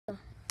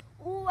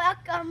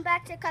Welcome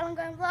back to Khylan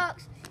Graham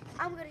Vlogs.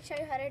 I'm going to show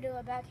you how to do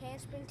a back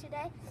handspring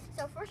today.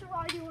 So first of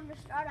all, you want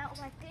to start out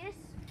like this.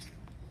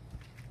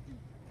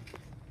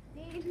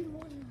 Then you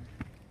want to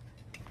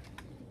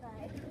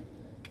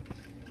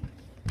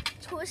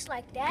twist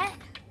like that.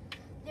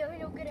 Then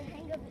you'll get a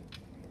hang of it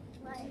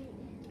like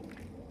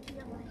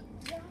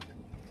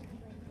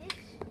this.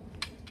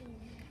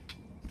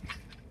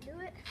 Do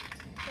it.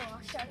 So I'll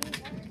show you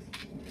guys.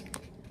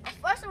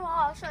 First of all,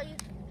 I'll show you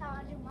how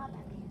I do my back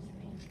handspring.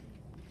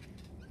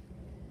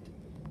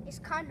 It's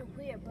kind of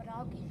weird, but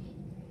I'll get it.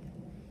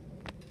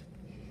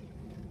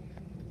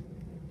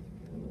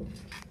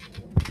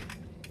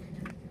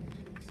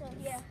 So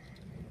yeah,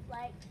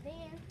 like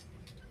then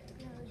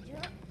you'll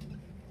jump,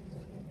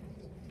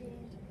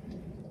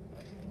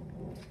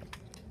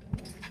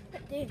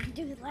 then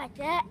do it like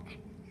that.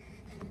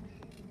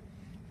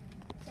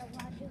 So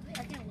I'll do it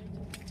again.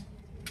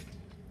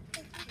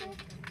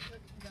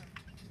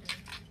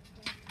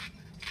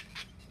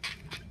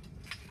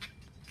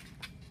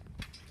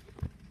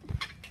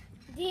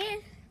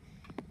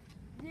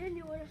 Then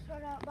you want to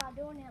start out by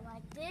doing it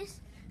like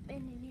this,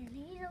 bending your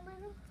knees a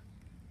little.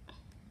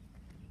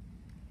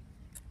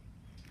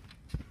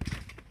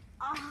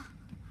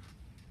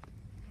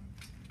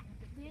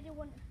 Then you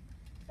want to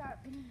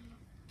start bending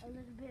a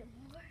little bit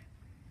more.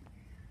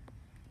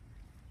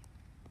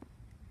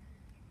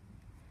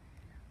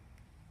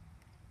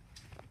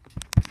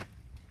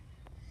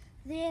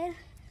 Then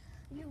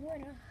you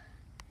want to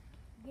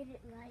get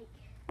it like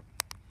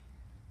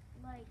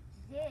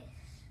this.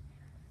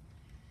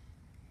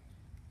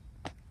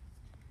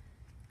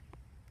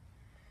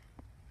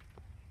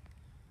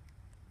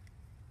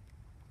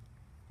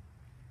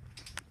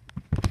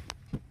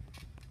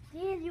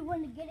 Then you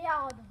want to get it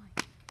all the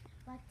way,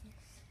 like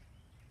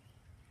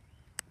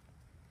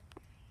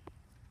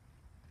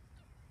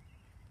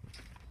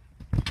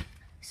this.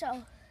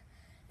 So,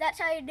 that's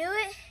how you do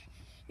it.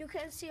 You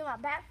can see my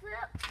back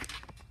flip.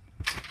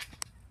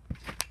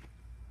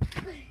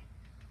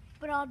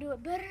 But I'll do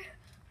it better.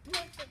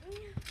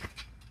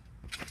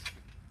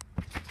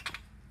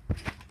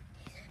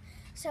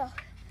 So,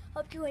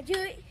 hope you enjoy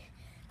it.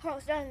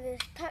 Almost done in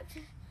this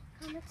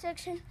comment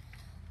section.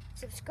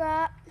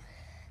 Subscribe.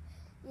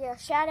 Yeah,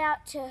 shout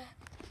out to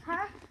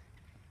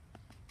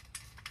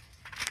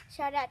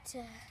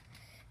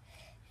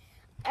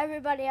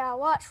everybody I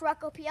watch,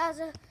 Rocco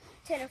Piazza,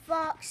 Tanner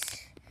Fox,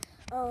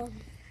 all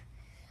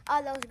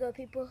those good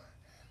people,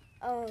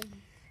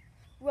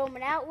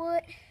 Roman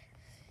Outwood.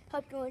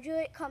 Hope you enjoy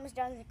it. Comments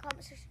down in the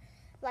comment section.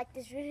 Like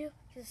this video.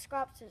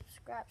 Subscribe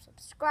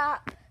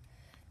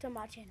to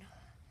my channel.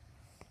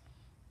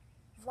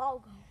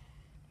 Vlog on.